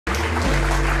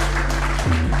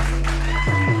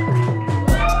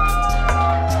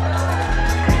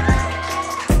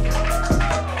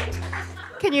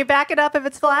Can you back it up if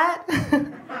it's flat?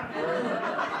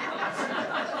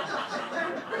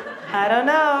 I don't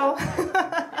know.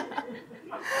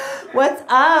 What's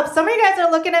up? Some of you guys are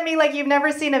looking at me like you've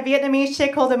never seen a Vietnamese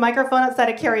chick hold a microphone outside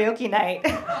a karaoke night.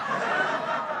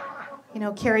 You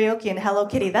know, karaoke and Hello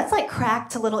Kitty, that's like crack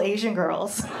to little Asian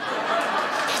girls.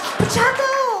 Pachaco!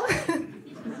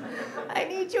 I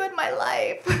need you in my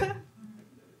life.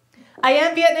 I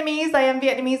am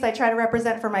Vietnamese. I try to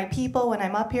represent for my people when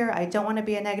I'm up here. I don't want to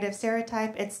be a negative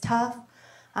stereotype. It's tough.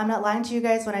 I'm not lying to you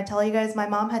guys when I tell you guys my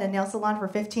mom had a nail salon for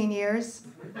 15 years.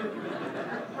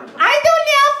 I do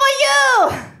nail for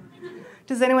you!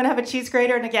 Does anyone have a cheese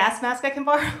grater and a gas mask I can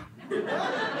borrow?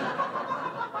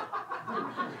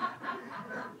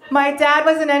 My dad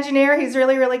was an engineer. He's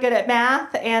really, really good at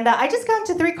math. And I just got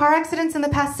into 3 car accidents in the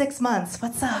past 6 months.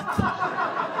 What's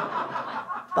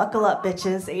up? Buckle up,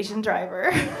 bitches. Asian driver.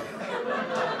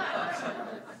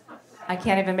 I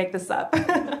can't even make this up.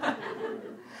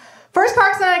 First car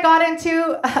accident I got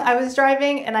into, I was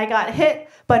driving and I got hit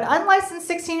by an unlicensed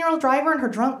 16-year-old driver and her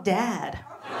drunk dad.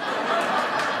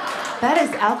 That is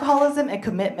alcoholism and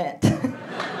commitment.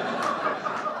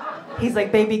 He's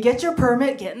like, baby, get your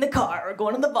permit, get in the car, we're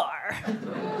going to the bar.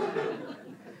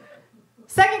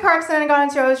 Second car accident I got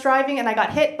into, I was driving and I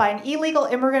got hit by an illegal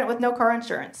immigrant with no car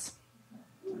insurance.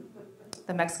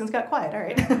 The Mexicans got quiet, all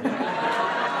right.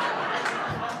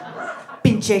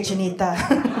 Pinche chinita.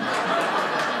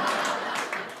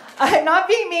 I'm not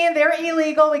being mean, they're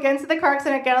illegal. We get into the car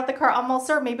accident, get out the car. I'm all,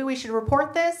 sir, maybe we should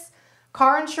report this.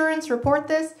 Car insurance, report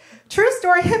this. True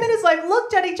story, him and his wife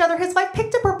looked at each other. His wife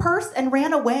picked up her purse and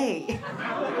ran away.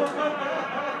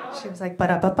 She was like,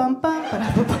 ba-da-ba-bum-bum,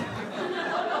 ba-da-ba-bum.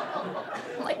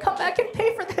 I'm like, come back and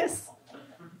pay for this.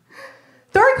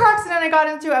 Third car accident I got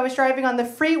into, I was driving on the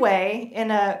freeway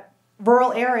in a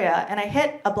rural area, and I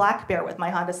hit a black bear with my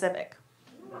Honda Civic.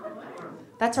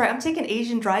 That's right, I'm taking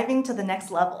Asian driving to the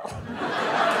next level.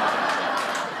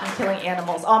 I'm killing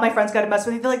animals. All my friends got to mess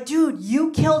with me. They're like, dude,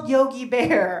 you killed Yogi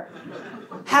Bear.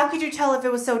 How could you tell if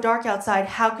it was so dark outside?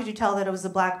 How could you tell that it was a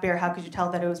black bear? How could you tell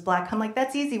that it was black? I'm like,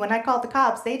 that's easy. When I called the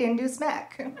cops, they didn't do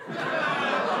smack.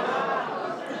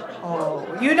 Oh,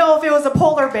 you know if it was a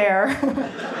polar bear.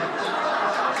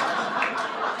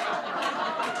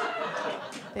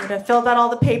 They would have filled out all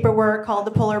the paperwork, called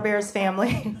the polar bear's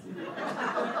family.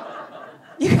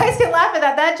 You guys can laugh at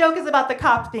that. That joke is about the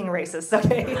cops being racist,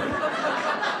 okay?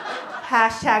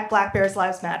 Hashtag Black Bears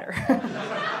Lives Matter.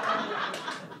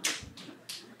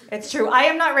 It's true. I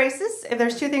am not racist. If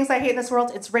there's 2 things I hate in this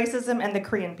world, it's racism and the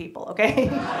Korean people, okay?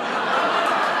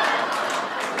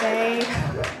 They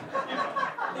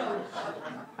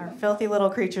are filthy little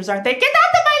creatures, aren't they? Get out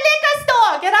of my liquor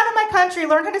store! Get out of my country.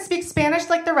 Learn how to speak Spanish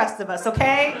like the rest of us,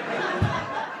 okay?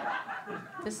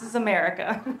 This is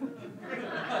America.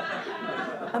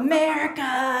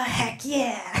 America, heck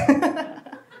yeah.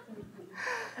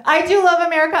 I do love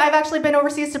America. I've actually been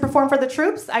overseas to perform for the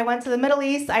troops. I went to the Middle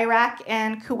East, Iraq,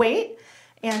 and Kuwait.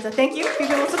 And thank you.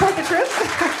 You will support the troops.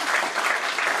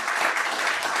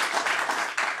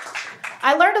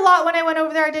 I learned a lot when I went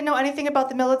over there. I didn't know anything about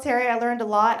the military. I learned a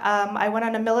lot. I went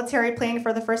on a military plane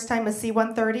for the first time, a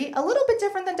C-130. A little bit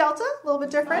different than Delta, a little bit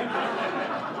different.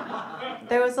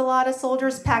 There was a lot of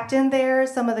soldiers packed in there.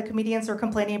 Some of the comedians were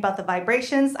complaining about the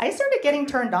vibrations. I started getting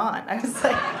turned on. I was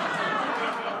like,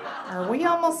 are we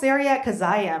almost there yet? Because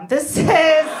I am. This is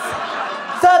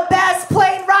the best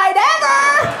plane ride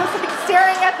ever! I was like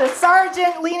staring at the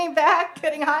sergeant, leaning back,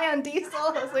 getting high on diesel.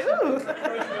 I was like, ooh,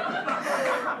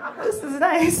 this is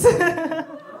nice.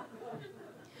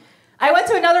 I went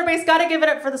to another base, gotta give it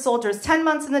up for the soldiers. 10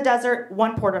 months in the desert,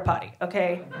 1 porta potty,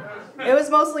 okay? It was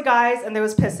mostly guys, and there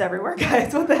was piss everywhere,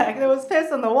 guys. What the heck? There was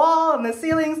piss on the wall and the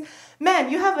ceilings.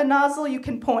 Men, you have a nozzle you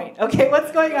can point, okay?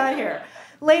 What's going on here?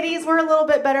 Ladies, we're a little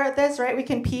bit better at this, right? We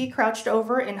can pee crouched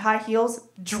over in high heels,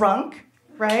 drunk,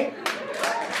 right?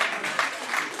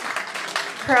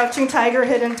 Crouching tiger,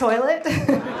 hidden toilet.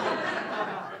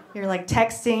 You're like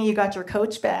texting, you got your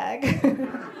Coach bag.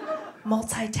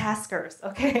 Multitaskers,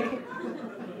 okay?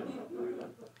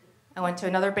 I went to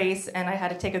another base and I had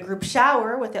to take a group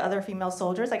shower with the other female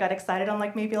soldiers. I got excited. I'm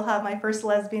like, maybe I'll have my first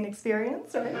lesbian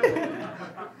experience, right?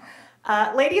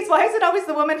 Ladies, why is it always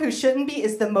the woman who shouldn't be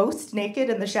is the most naked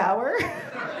in the shower?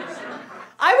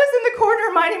 I was in the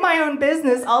corner minding my own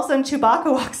business. All of a sudden,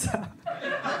 Chewbacca walks up.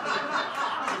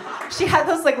 She had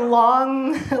those like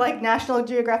long, like National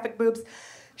Geographic boobs.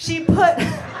 She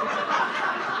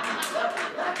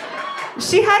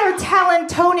had her talon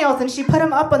toenails and she put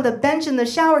them up on the bench in the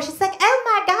shower. She's like, oh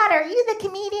my God, are you the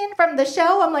comedian from the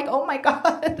show? I'm like, oh my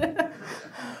God.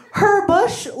 Her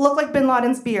bush looked like Bin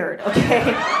Laden's beard, okay?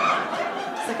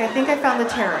 It's like I think I found the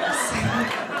terrorists.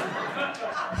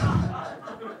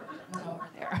 Over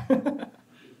there.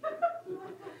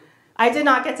 I did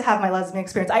not get to have my lesbian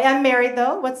experience. I am married,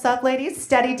 though. What's up, ladies?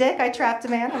 Steady dick. I trapped a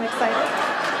man. I'm excited.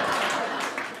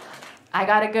 I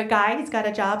got a good guy. He's got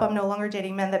a job. I'm no longer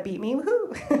dating men that beat me.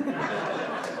 Woohoo!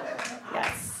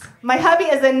 Yes. My hubby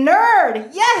is a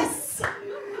nerd. Yes!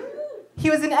 He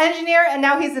was an engineer, and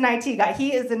now he's an IT guy.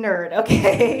 He is a nerd,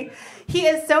 okay? He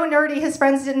is so nerdy, his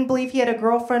friends didn't believe he had a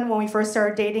girlfriend when we first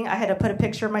started dating. I had to put a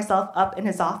picture of myself up in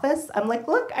his office. I'm like,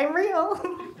 look, I'm real.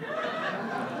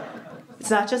 It's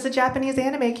not just a Japanese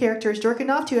anime character he's jerking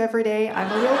off to every day. I'm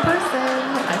a real person.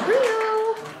 I'm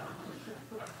real.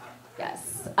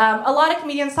 Yes. A lot of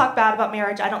comedians talk bad about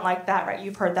marriage. I don't like that, right?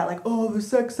 You've heard that, like, oh, the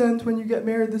sex ends when you get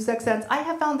married, the sex ends. I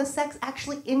have found the sex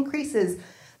actually increases.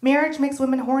 Marriage makes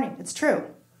women horny. It's true.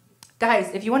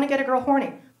 Guys, if you want to get a girl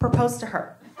horny, propose to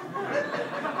her.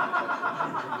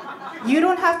 You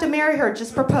don't have to marry her,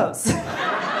 just propose.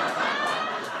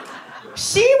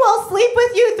 She will sleep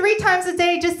with you 3 times a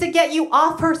day just to get you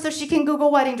off her so she can Google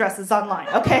wedding dresses online,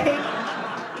 okay?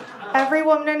 Every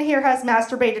woman in here has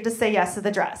masturbated to say yes to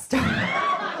the dress. Vera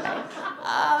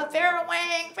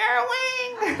Wang, Vera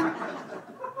Wang.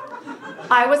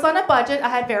 I was on a budget. I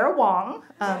had Vera Wong.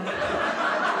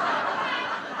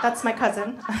 That's my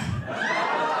cousin.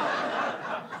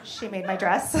 She made my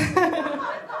dress. We've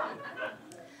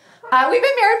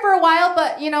been married for a while,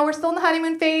 but we're still in the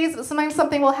honeymoon phase. Sometimes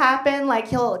something will happen, like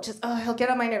he'll get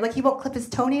on my nerve, like he won't clip his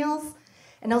toenails,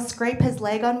 and he'll scrape his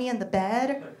leg on me in the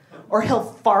bed, or he'll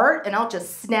fart, and I'll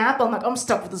just snap. I'm like, I'm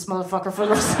stuck with this motherfucker for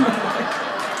the rest of my life.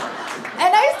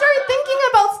 And I started thinking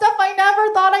about stuff I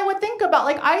never thought I would think about.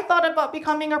 Like I thought about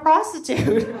becoming a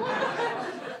prostitute.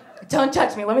 Don't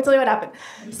judge me. Let me tell you what happened.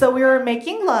 So we were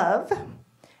making love.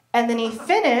 And then he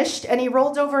finished, and he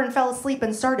rolled over and fell asleep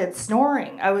and started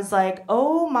snoring. I was like,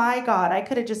 oh my God, I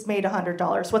could have just made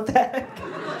 $100. What the heck?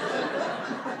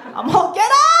 I'm all,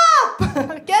 get up!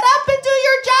 Get up and do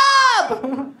your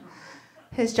job!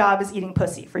 His job is eating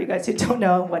pussy, for you guys who don't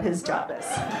know what his job is.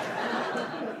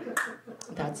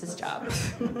 That's his job.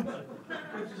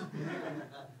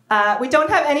 We don't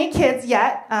have any kids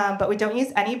yet, but we don't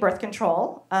use any birth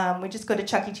control. We just go to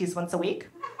Chuck E. Cheese once a week.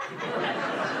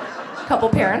 Couple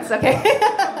parents, okay?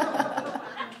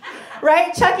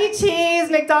 Right? Chuck E. Cheese,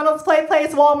 McDonald's play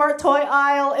place, Walmart toy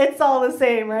aisle, it's all the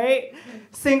same, right?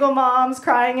 Single moms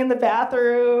crying in the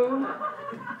bathroom,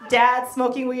 dad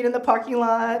smoking weed in the parking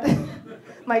lot.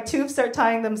 My tubes start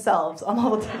tying themselves. I'm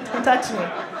all, don't touch me.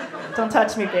 Don't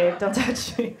touch me, babe. Don't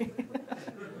touch me.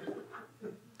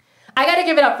 I gotta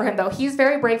give it up for him, though. He's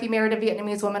very brave. He married a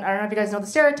Vietnamese woman. I don't know if you guys know the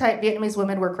stereotype. Vietnamese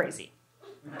women were crazy.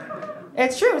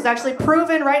 It's true. It was actually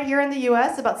proven right here in the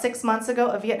U.S. about 6 months ago.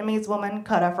 A Vietnamese woman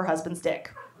cut off her husband's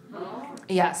dick.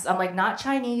 Yes, I'm like, not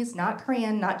Chinese, not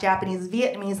Korean, not Japanese,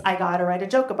 Vietnamese. I gotta write a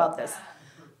joke about this.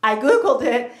 I Googled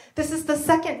it. This is the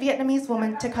second Vietnamese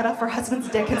woman to cut off her husband's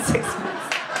dick in 6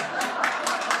 months.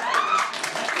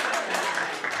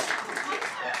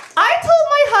 I told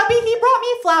my hubby, he brought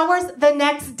me flowers the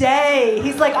next day.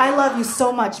 He's like, I love you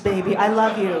so much, baby. I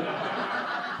love you.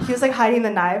 He was like hiding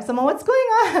the knives. I'm like, what's going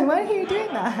on? Why are you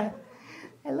doing that?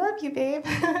 I love you, babe.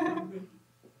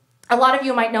 A lot of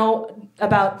you might know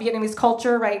about Vietnamese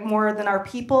culture, right? More than our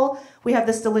people. We have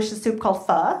this delicious soup called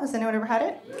pho. Has anyone ever had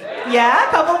it? Yeah,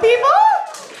 a couple people?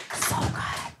 So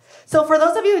good. So for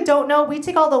those of you who don't know, we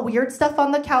take all the weird stuff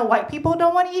on the cow white people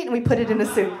don't want to eat and we put it in a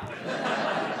soup.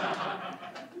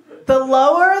 The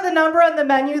lower the number on the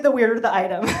menu, the weirder the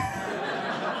item.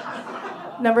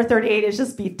 Number 38 is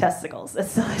just beef testicles.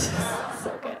 It's delicious.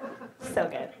 So good. So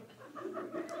good.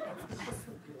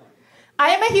 I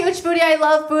am a huge foodie. I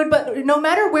love food, but no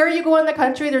matter where you go in the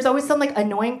country, there's always some like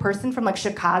annoying person from like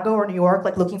Chicago or New York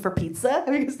like looking for pizza.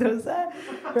 Have you guys noticed that?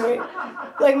 Right?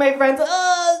 Like my friends,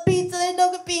 oh, pizza,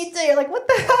 no good pizza. You're like, what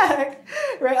the heck?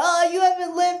 Right? Oh, you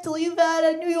haven't lived till you've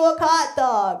had a New York hot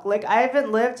dog. Like I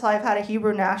haven't lived till I've had a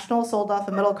Hebrew National sold off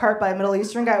a middle cart by a Middle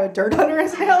Eastern guy with dirt under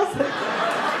his nails.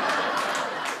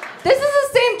 This is the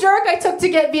same jerk I took to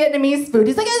get Vietnamese food.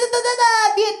 He's like,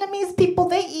 Vietnamese people,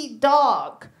 they eat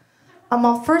dog. I'm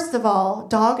all, first of all,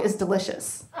 dog is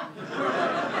delicious. Second of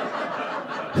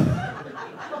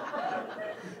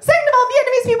all,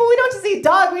 Vietnamese people, we don't just eat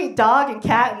dog, we eat dog and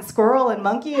cat and squirrel and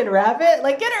monkey and rabbit.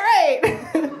 Like, get it right.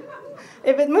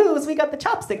 If it moves, we got the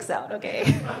chopsticks out, okay?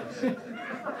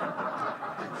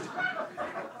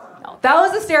 No, that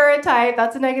was a stereotype.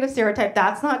 That's a negative stereotype.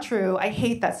 That's not true. I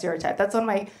hate that stereotype. That's one of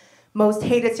my most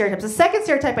hated stereotypes. The second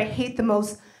stereotype I hate the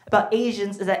most about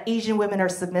Asians is that Asian women are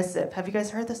submissive. Have you guys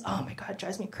heard this? Oh my God, it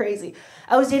drives me crazy.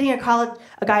 I was dating a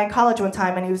guy in college one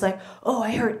time, and he was like, oh,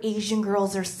 I heard Asian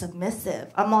girls are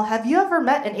submissive. I'm all, have you ever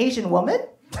met an Asian woman?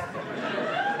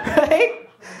 Right?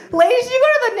 Ladies, you go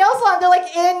to the nail salon, they're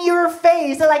like in your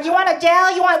face. They're like, you want a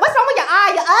gel? You want, what's wrong with your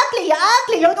eye? You're ugly, you're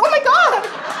ugly. You're like, oh my God.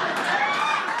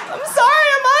 I'm sorry,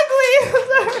 I'm ugly.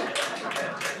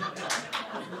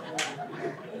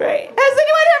 Right. Has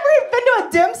anyone ever been to a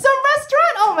dim sum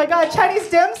restaurant? Oh my God, Chinese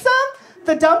dim sum?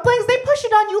 The dumplings, they push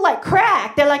it on you like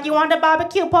crack. They're like, you want a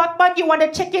barbecue pork bun? You want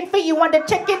a chicken feet? You want a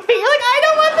chicken feet? You're like, I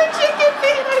don't want the chicken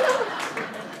feet.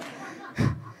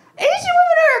 Asian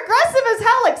women are aggressive as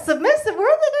hell, like submissive. Where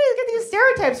are the guys get these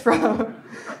stereotypes from?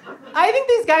 I think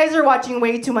these guys are watching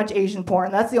way too much Asian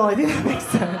porn. That's the only thing that makes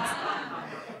sense.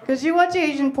 Because you watch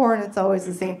Asian porn, it's always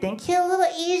the same thing. Cute little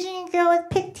Asian girl with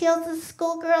pigtails and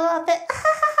schoolgirl outfit.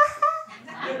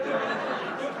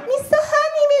 Me so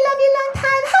honey, we love you long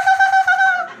time.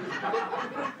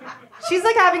 She's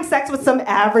like having sex with some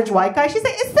average white guy. She's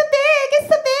like, it's so big, it's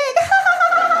so big.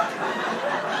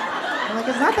 I'm like,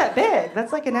 it's not that big.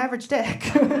 That's like an average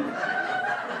dick.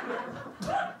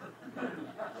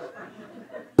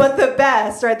 But the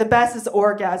best, right? The best is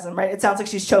orgasm, right? It sounds like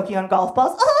she's choking on golf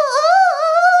balls.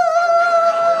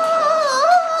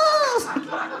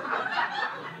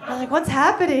 I'm like, what's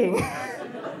happening?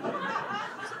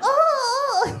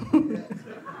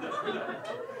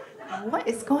 What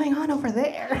is going on over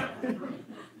there?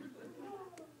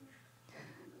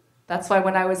 That's why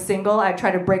when I was single, I'd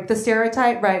try to break the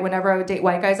stereotype, right? Whenever I would date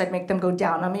white guys, I'd make them go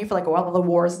down on me for like all of the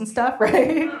wars and stuff,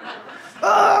 right?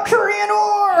 Oh, Korean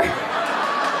War!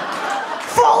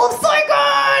 Fall of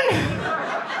Saigon!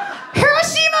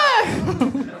 Hiroshima!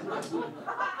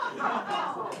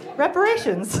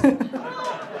 Reparations.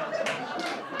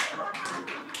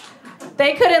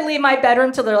 They couldn't leave my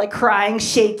bedroom till they're like crying,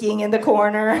 shaking in the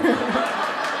corner.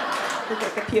 Look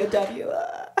like a POW.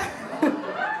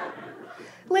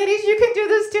 Ladies, you can do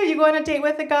this too. You go on a date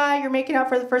with a guy, you're making out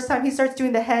for the first time, he starts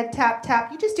doing the head tap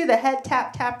tap. You just do the head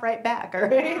tap tap right back, all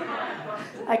right?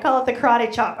 I call it the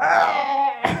karate chop.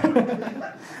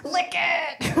 Lick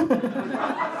it!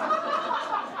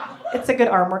 It's a good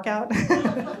arm workout.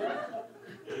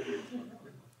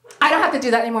 I don't have to do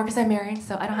that anymore because I'm married,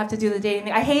 so I don't have to do the dating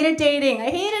thing. I hated dating.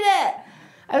 I hated it.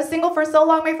 I was single for so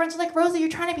long. My friends were like, Rosie, you're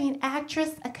trying to be an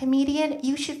actress, a comedian.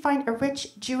 You should find a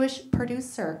rich Jewish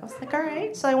producer. I was like, all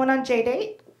right. So I went on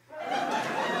J-Date.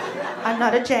 I'm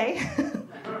not a J.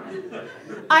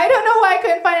 I don't know why I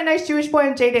couldn't find a nice Jewish boy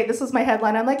on J-Date. This was my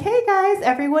headline. I'm like, hey, guys,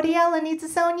 every Woody Allen needs a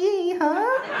Son Yi, huh?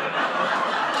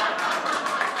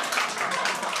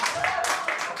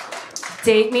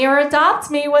 Date me or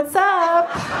adopt me, what's up?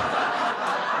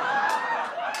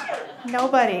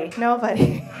 Nobody.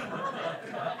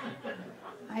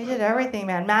 I did everything,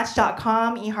 man.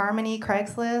 Match.com, eHarmony,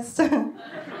 Craigslist.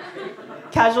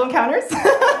 Casual encounters.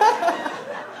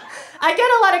 I get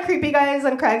a lot of creepy guys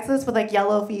on Craigslist with like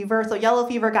yellow fever. So yellow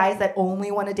fever guys that only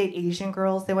want to date Asian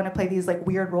girls. They want to play these like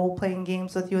weird role-playing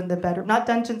games with you in the bedroom. Not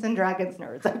Dungeons and Dragons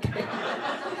nerds, okay?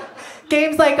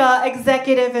 Games like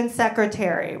executive and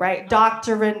secretary, right?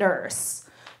 Doctor and nurse.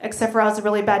 Except for I was a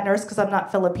really bad nurse because I'm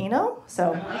not Filipino,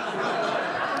 so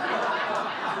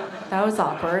that was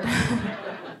awkward.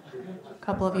 A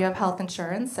couple of you have health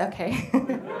insurance, okay.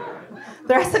 The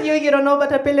rest of you don't know about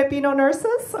the Filipino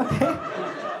nurses, okay.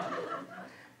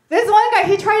 This one guy,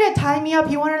 he tried to tie me up.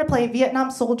 He wanted to play Vietnam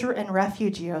soldier and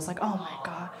refugee. I was like, oh my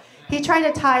God. He tried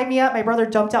to tie me up. My brother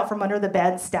jumped out from under the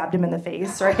bed and stabbed him in the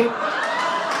face, right?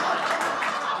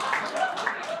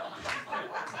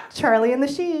 Charlie in the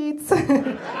sheets.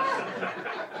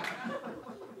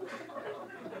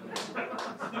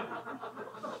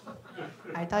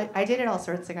 I dated all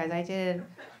sorts of guys. I did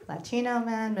Latino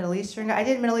man, Middle Eastern guy. I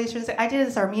did Middle Eastern. I did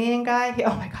this Armenian guy.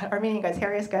 Oh my God, Armenian guys,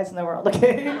 hairiest guys in the world.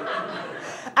 Okay.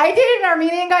 I dated an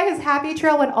Armenian guy. His happy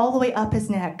trail went all the way up his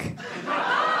neck,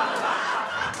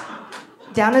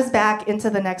 down his back into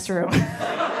the next room. I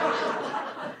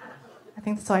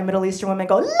think that's why Middle Eastern women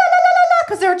go la la la la la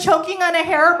because they're choking on a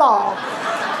hairball.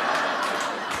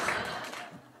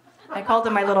 I called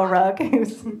him my little rug.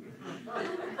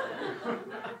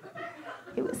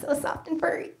 He was so soft and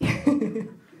furry.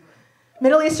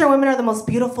 Middle Eastern women are the most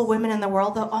beautiful women in the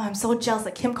world, though. Oh, I'm so jealous.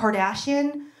 Like Kim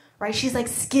Kardashian, right? She's like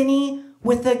skinny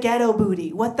with the ghetto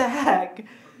booty. What the heck?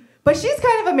 But she's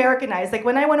kind of Americanized. Like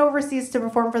when I went overseas to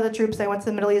perform for the troops, I went to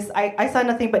the Middle East. I saw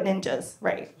nothing but ninjas,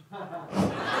 right? The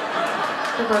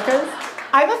burqas.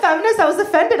 I'm a feminist. I was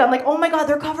offended. I'm like, oh my God,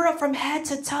 they're covered up from head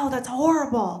to toe. That's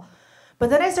horrible. But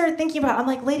then I started thinking about it. I'm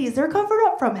like, ladies, they're covered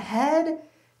up from head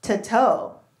to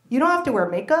toe. You don't have to wear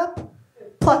makeup.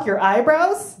 Pluck your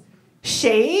eyebrows?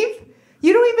 Shave?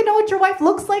 You don't even know what your wife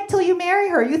looks like till you marry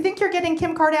her. You think you're getting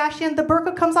Kim Kardashian. The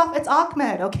burqa comes off, it's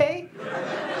Ahmed, okay?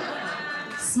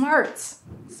 Smart.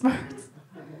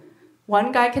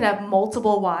 One guy can have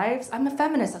multiple wives. I'm a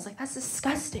feminist. I was like, that's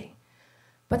disgusting.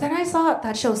 But then I saw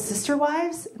that show Sister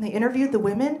Wives, and they interviewed the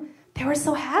women. They were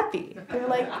so happy. They were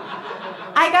like,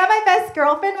 I got my best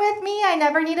girlfriend with me. I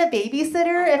never need a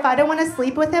babysitter. If I don't want to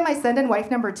sleep with him, I send in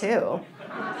wife number 2.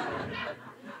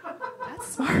 That's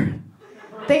smart.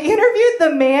 They interviewed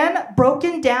the man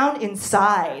broken down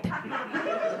inside.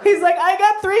 He's like, I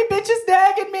got 3 bitches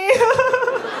nagging me.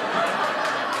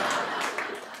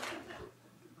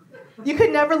 You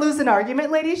could never lose an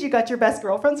argument, ladies. You got your best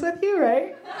girlfriends with you,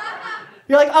 right?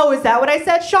 You're like, oh, is that what I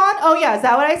said, Sean? Oh, yeah, is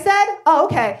that what I said? Oh,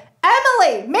 okay.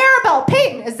 Emily, Maribel,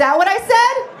 Peyton, is that what I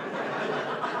said?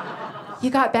 You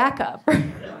got backup.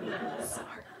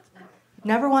 Smart.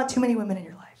 Never want too many women in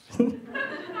your life.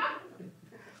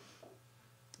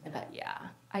 But yeah,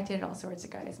 I dated all sorts of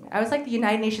guys. I was like the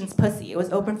United Nations pussy. It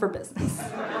was open for business.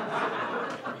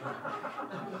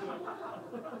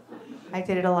 I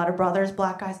dated a lot of brothers,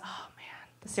 black guys. Oh man,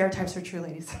 the stereotypes are true,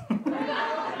 ladies.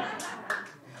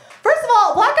 First of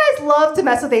all, black guys love to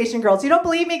mess with Asian girls. You don't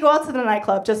believe me? Go out to the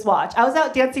nightclub. Just watch. I was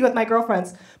out dancing with my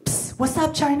girlfriends. Psst, what's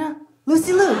up, China?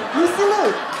 Lucy Lou. Lucy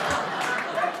Lou.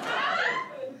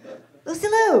 Lucy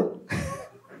Lou.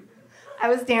 I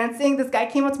was dancing. This guy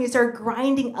came up to me, started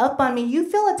grinding up on me. You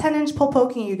feel a 10-inch pole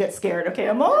poking, you get scared. Okay,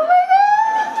 I'm, oh my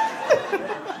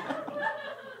God.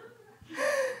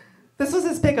 This was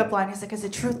his pickup line. He's like, is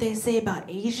it truth they say about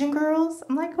Asian girls?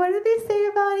 I'm like, what did they say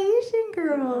about Asian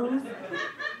girls?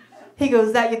 He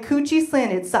goes, that your coochie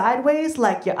slanted sideways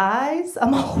like your eyes?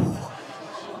 I'm all,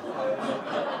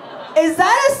 is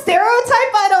that a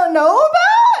stereotype I don't know about?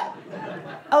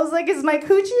 I was like, is my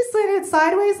coochie slanted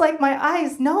sideways like my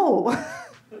eyes? No.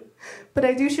 But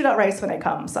I do shoot out rice when I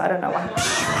come, so I don't know why.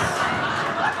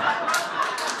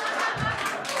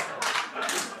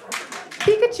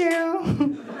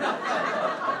 Pikachu.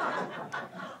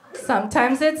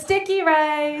 Sometimes it's sticky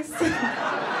rice.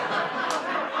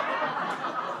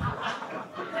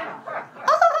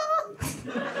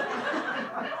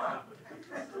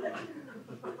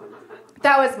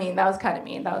 That was mean. That was kind of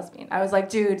mean. That was mean. I was like,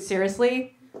 dude,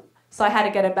 seriously? So I had to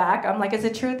get it back. I'm like, is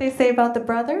it true what they say about the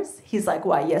brothers? He's like,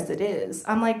 why, yes, it is.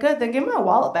 I'm like, good, then give me my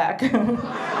wallet back.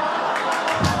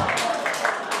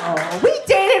 Oh, we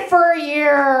dated for a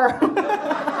year.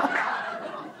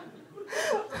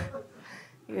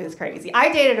 He was crazy.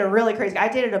 I dated a really crazy guy. I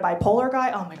dated a bipolar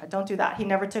guy. Oh my God, don't do that. He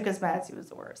never took his meds. He was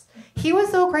the worst. He was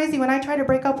so crazy. When I tried to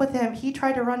break up with him, he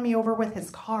tried to run me over with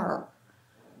his car.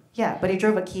 Yeah, but he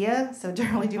drove a Kia, so it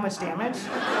didn't really do much damage.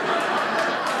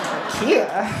 Kia?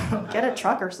 Get a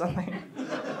truck or something.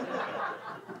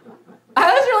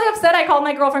 I was really upset. I called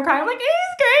my girlfriend crying. I'm like,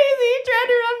 he's crazy. He tried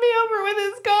to run me over with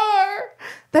his car.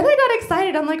 Then I got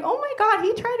excited. I'm like, oh my God,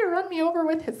 he tried to run me over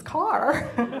with his car.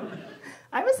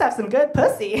 I must have some good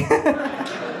pussy.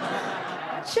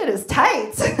 That shit is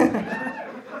tight.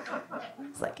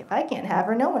 It's like, if I can't have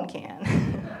her, no one can.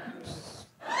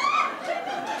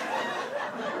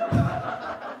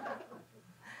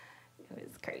 It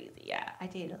was crazy, yeah. I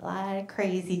dated a lot of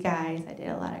crazy guys.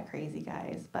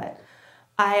 But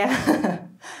I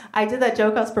did that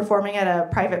joke. I was performing at a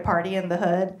private party in the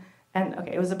hood. And,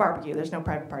 okay, it was a barbecue. There's no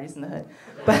private parties in the hood.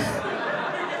 But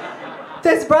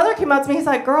this brother came up to me. He's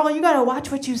like, girl, you got to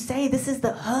watch what you say. This is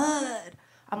the hood.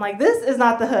 I'm like, this is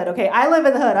not the hood, okay? I live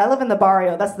in the hood. I live in the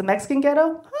barrio. That's the Mexican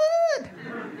ghetto. Hood.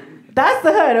 That's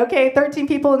the hood, okay? 13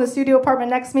 people in the studio apartment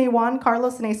next to me. Juan,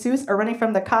 Carlos, and Jesus are running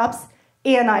from the cops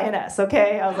and INS,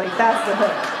 okay? I was like, that's the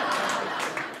hood.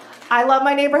 I love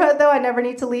my neighborhood, though. I never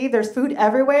need to leave. There's food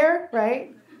everywhere,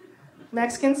 right?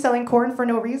 Mexicans selling corn for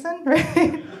no reason,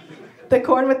 right? The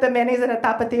corn with the mayonnaise and a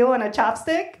tapatio and a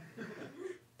chopstick.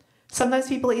 Sometimes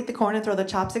people eat the corn and throw the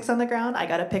chopsticks on the ground. I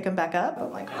gotta pick them back up.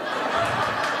 I'm like,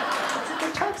 that's a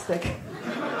good chopstick.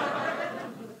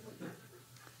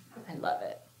 I love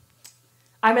it.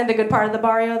 I'm in the good part of the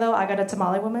barrio, though. I got a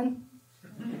tamale woman.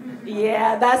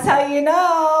 Yeah, that's how you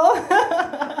know.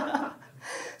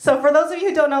 So for those of you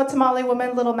who don't know, tamale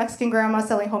woman, little Mexican grandma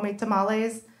selling homemade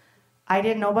tamales. I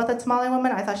didn't know about the tamale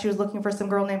woman. I thought she was looking for some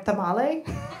girl named Tamale.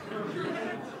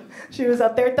 She was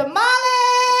up there,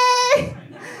 tamale!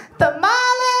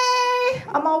 Tamale!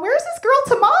 I'm all, where's this girl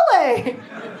Tamale?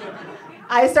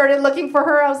 I started looking for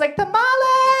her. I was like, Tamale!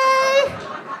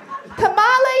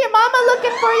 Tamale, your mama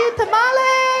looking for you,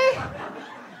 Tamale!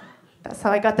 That's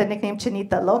how I got the nickname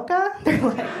Chinita Loca. They're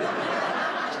like,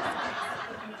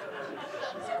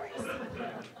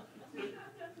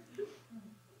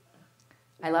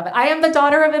 I love it. I am the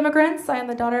daughter of immigrants. And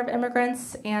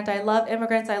I love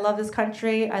immigrants. I love this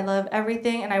country. I love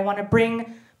everything, and I want to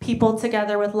bring people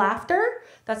together with laughter.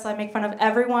 That's why I make fun of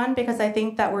everyone, because I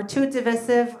think that we're too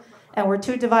divisive and we're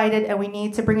too divided, and we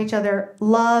need to bring each other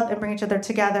love and bring each other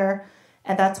together.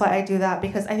 And that's why I do that,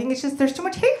 because I think it's just, there's too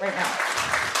much hate right now.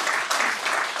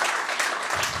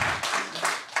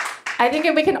 I think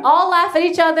if we can all laugh at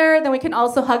each other, then we can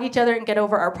also hug each other and get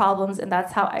over our problems, and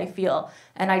that's how I feel.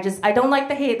 And I don't like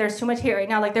the hate. There's too much hate right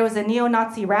now. Like, there was a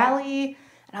neo-Nazi rally,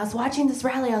 and I was watching this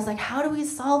rally. I was like, how do we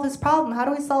solve this problem? How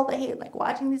do we solve the hate? Like,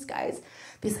 watching these guys,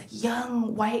 these like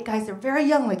young white guys, they're very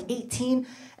young, like 18,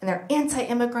 and they're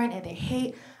anti-immigrant and they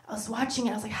hate. I was watching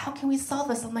it. I was like, how can we solve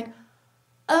this? I'm like,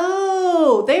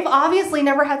 oh, they've obviously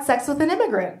never had sex with an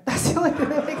immigrant. That's the only thing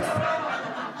that makes sense.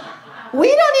 We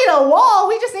don't need a wall.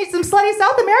 We just need some slutty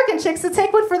South American chicks to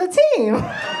take one for the team.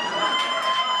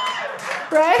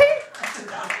 Right?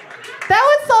 That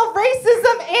would solve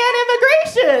racism and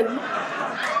immigration.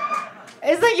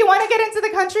 It's like, you want to get into the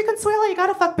country, Consuelo? You got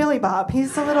to fuck Billy Bob.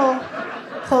 He's a little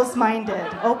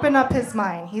closed-minded. Open up his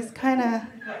mind. He's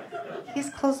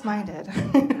closed-minded.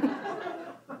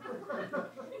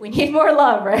 We need more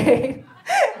love, right?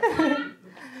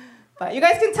 But you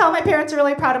guys can tell my parents are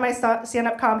really proud of my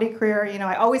stand-up comedy career. You know,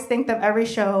 I always thank them every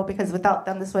show, because without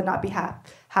them, this would not be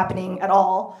happening at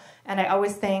all. And I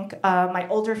always thank my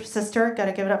older sister. Got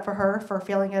to give it up for her for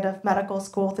failing out of medical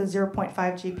school with a 0.5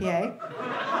 GPA.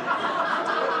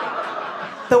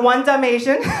 The one dumb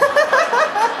Asian.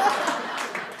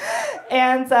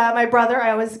 And my brother, I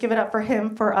always give it up for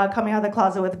him for coming out of the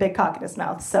closet with a big cock in his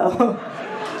mouth. So,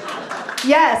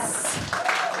 yes.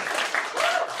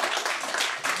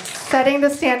 Setting the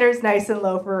standards nice and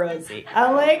low for Rosie.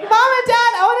 I'm like, Mom and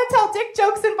Dad, I want to tell dick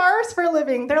jokes in bars for a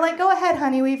living. They're like, go ahead,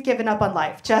 honey, we've given up on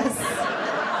life. Just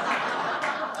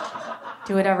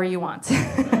do whatever you want.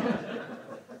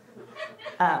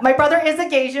 My brother is a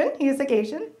Gaysian. He is a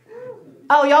Gaysian.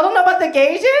 Oh, y'all don't know about the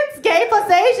Gaysians? Gay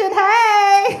plus Asian,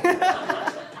 hey!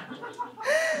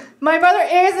 My brother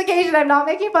is a Gaysian. I'm not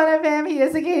making fun of him. He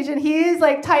is a Gaysian. He's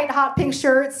like tight, hot pink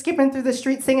shirt, skipping through the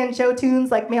street singing show tunes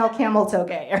like male camel toe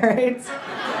gay, all right?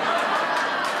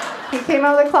 He came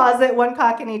out of the closet, one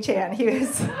cock in each hand. He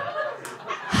was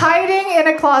hiding in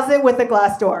a closet with a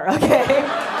glass door, okay?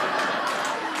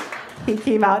 He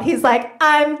came out. He's like,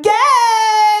 I'm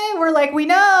gay! We're like, we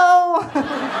know.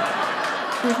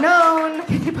 We've known.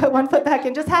 Can you put one foot back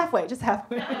in? Just halfway, just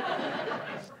halfway.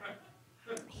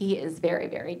 He is very,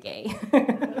 very gay.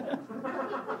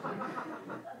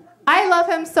 I love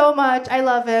him so much. I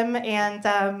love him,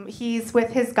 and he's with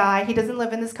his guy. He doesn't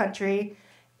live in this country,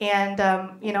 and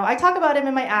you know, I talk about him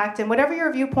in my act. And whatever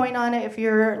your viewpoint on it, if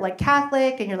you're like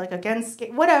Catholic and you're like against gay,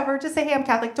 whatever, just say, hey, I'm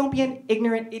Catholic. Don't be an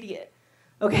ignorant idiot.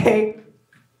 Okay?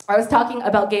 I was talking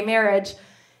about gay marriage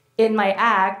in my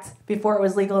act before it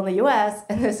was legal in the U.S.,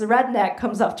 and this redneck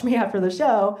comes up to me after the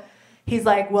show. He's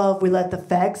like, well, if we let the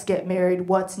fags get married,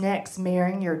 what's next?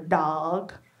 Marrying your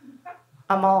dog?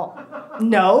 I'm all,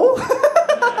 no.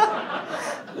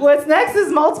 What's next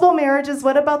is multiple marriages.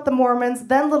 What about the Mormons?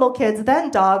 Then little kids,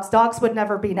 then dogs. Dogs would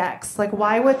never be next. Like,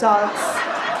 why would dogs?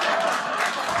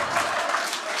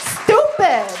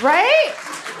 Stupid, right?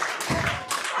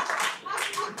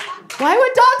 Why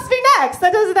would dogs be next?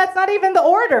 That's not even the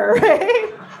order,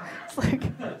 right? It's like...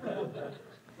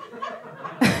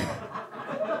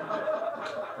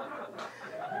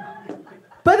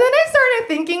 But then I started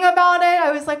thinking about it.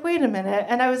 I was like, wait a minute.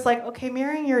 And I was like, okay,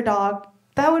 marrying your dog,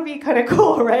 that would be kind of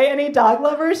cool, right? Any dog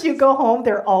lovers, you go home,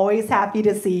 they're always happy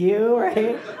to see you,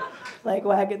 right? Like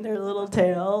wagging their little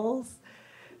tails.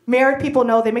 Married people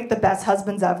know they make the best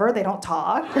husbands ever. They don't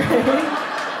talk,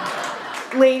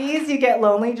 right? Ladies, you get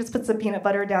lonely, just put some peanut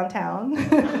butter downtown.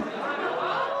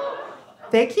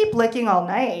 They keep licking all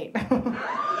night.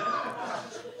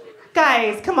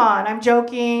 Guys, come on, I'm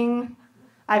joking.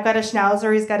 I've got a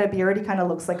schnauzer, he's got a beard, he kind of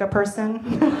looks like a person.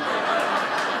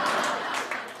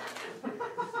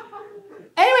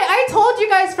 Anyway, I told you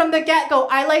guys from the get-go,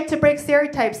 I like to break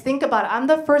stereotypes. Think about it. I'm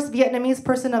the first Vietnamese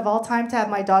person of all time to have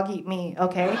my dog eat me,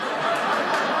 okay?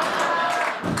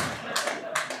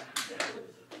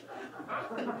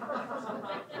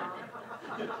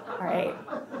 All right.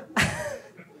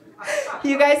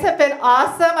 You guys have been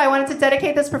awesome. I wanted to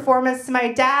dedicate this performance to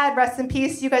my dad. Rest in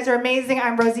peace. You guys are amazing.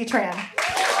 I'm Rosie Tran.